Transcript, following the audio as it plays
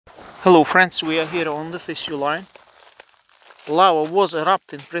Hello friends, we are here on the fissure line. Lava was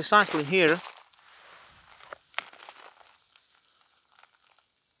erupting precisely here.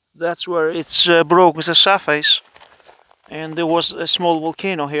 That's where it's broke the surface. And there was a small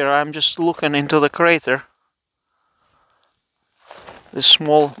volcano here. I'm just looking into the crater. This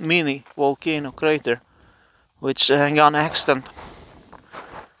small mini volcano crater, which gone extant.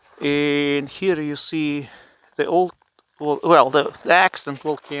 And here you see the old, the extant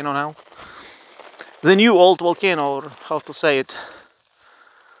volcano now. The new old volcano, or how to say it.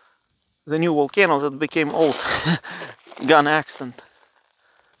 The new volcano that became old, gone extant.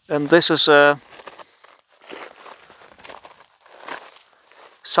 And this is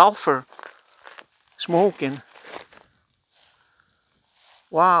sulfur smoking.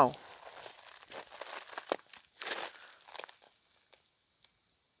 Wow.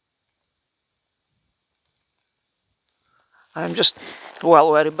 I'm just,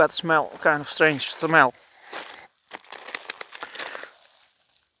 very bad smell, kind of strange smell.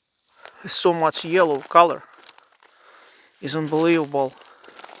 So much yellow color. It's unbelievable.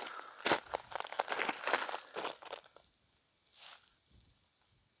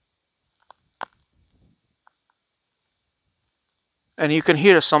 And you can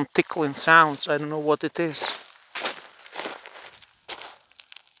hear some tickling sounds. I don't know what it is.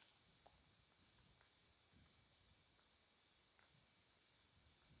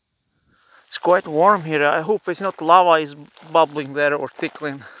 It's quite warm here. I hope it's not lava is bubbling there or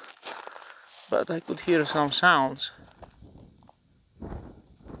tickling. But I could hear some sounds.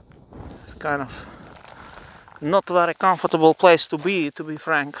 It's kind of not very comfortable place to be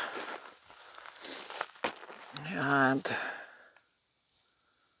frank. And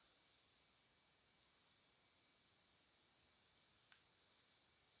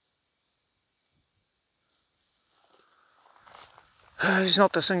there's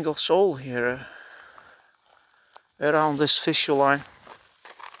not a single soul here around this fissure line.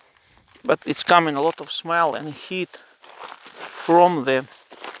 But it's coming a lot of smell and heat from the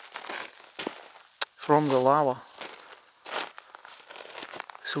lava.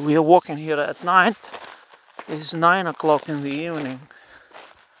 So we are walking here at night. It's 9 o'clock in the evening.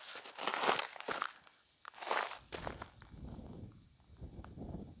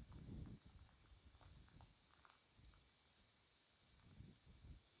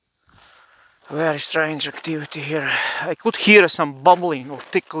 Very strange activity here. I could hear some bubbling or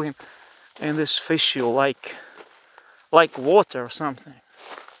tickling in this fissure, like water or something.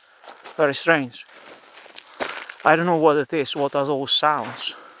 Very strange. I don't know what it is. What are those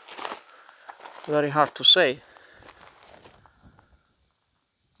sounds? Very hard to say.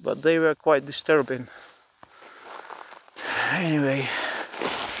 But they were quite disturbing. Anyway,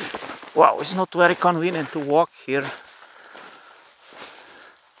 wow, it's not very convenient to walk here.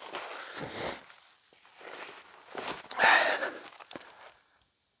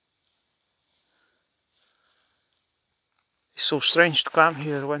 It's so strange to come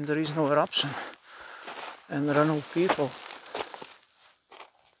here when there is no eruption and there are no people.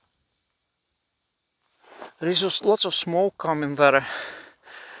 There is just lots of smoke coming there,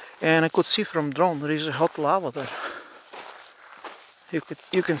 and I could see from drone there is a hot lava there.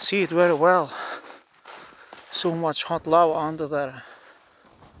 You can see it very well. So much hot lava under there.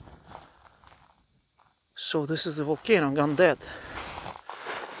 So this is the volcano gone dead.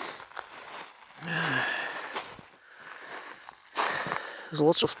 There's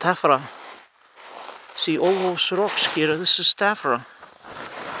lots of tephra. See all those rocks here, this is tephra.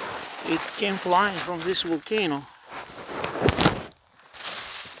 It came flying from this volcano.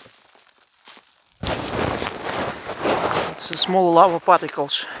 It's small lava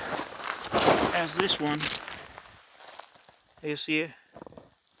particles, as this one. You see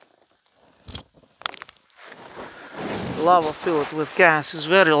lava filled with gas is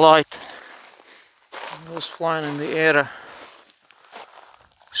very light. It was flying in the air.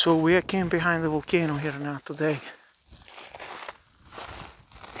 So we came behind the volcano here now today.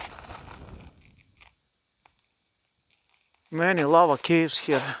 Many lava caves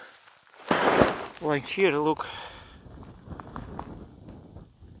here. Like here, look.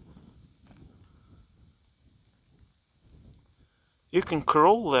 You can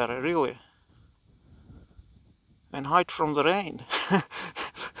crawl there, really. And hide from the rain.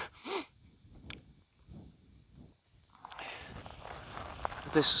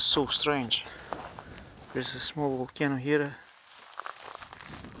 This is so strange. There's a small volcano here.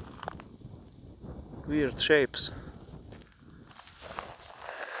 Weird shapes.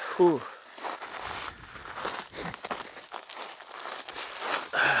 Whew.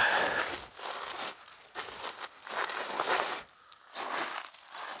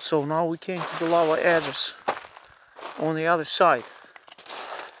 So now we came to the lava edges on the other side.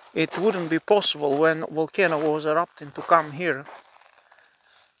 It wouldn't be possible when volcano was erupting to come here,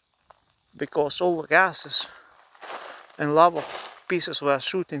 because all the gases and lava pieces were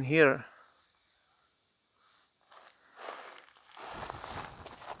shooting here.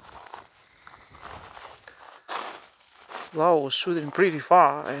 Lava was shooting pretty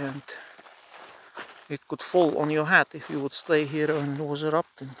far, and it could fall on your head if you would stay here when it was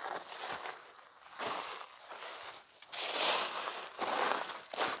erupting.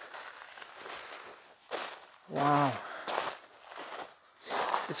 Wow.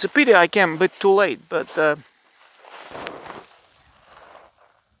 It's a pity I came a bit too late, but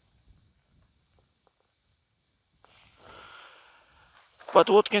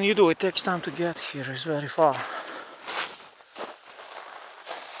what can you do? It takes time to get here, it's very far.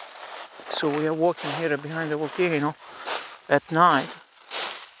 So we are walking here behind the volcano at night.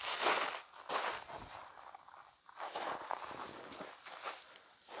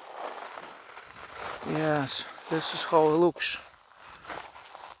 Yes, this is how it looks.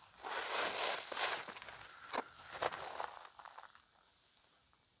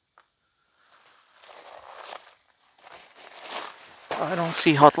 I don't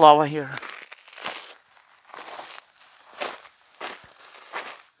see hot lava here.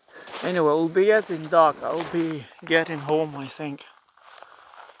 Anyway, it will be getting dark. I'll be getting home, I think.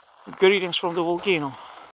 Greetings from the volcano.